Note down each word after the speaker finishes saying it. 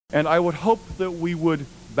And I would hope that we would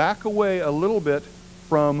back away a little bit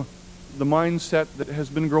from the mindset that has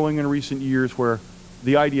been growing in recent years, where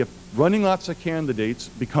the idea of running lots of candidates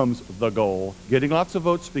becomes the goal, getting lots of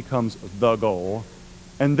votes becomes the goal,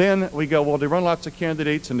 and then we go, well, to run lots of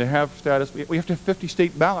candidates and to have status, we have to have 50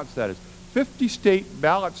 state ballot status. 50 state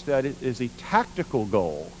ballot status is a tactical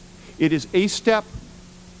goal. It is a step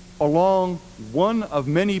along one of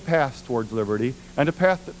many paths towards liberty, and a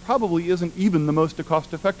path that probably isn't even the most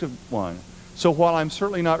cost-effective one. So while I'm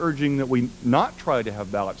certainly not urging that we not try to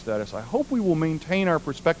have ballot status, I hope we will maintain our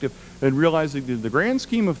perspective and realizing that in the grand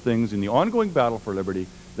scheme of things, in the ongoing battle for liberty,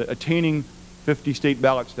 that attaining 50 state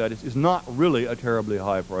ballot status is not really a terribly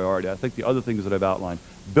high priority. I think the other things that I've outlined,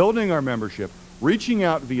 building our membership, reaching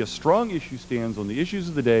out via strong issue stands on the issues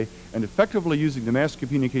of the day, and effectively using the mass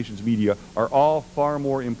communications media are all far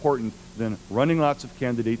more important than running lots of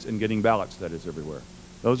candidates and getting ballot status everywhere.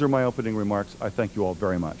 Those are my opening remarks. I thank you all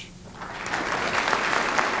very much.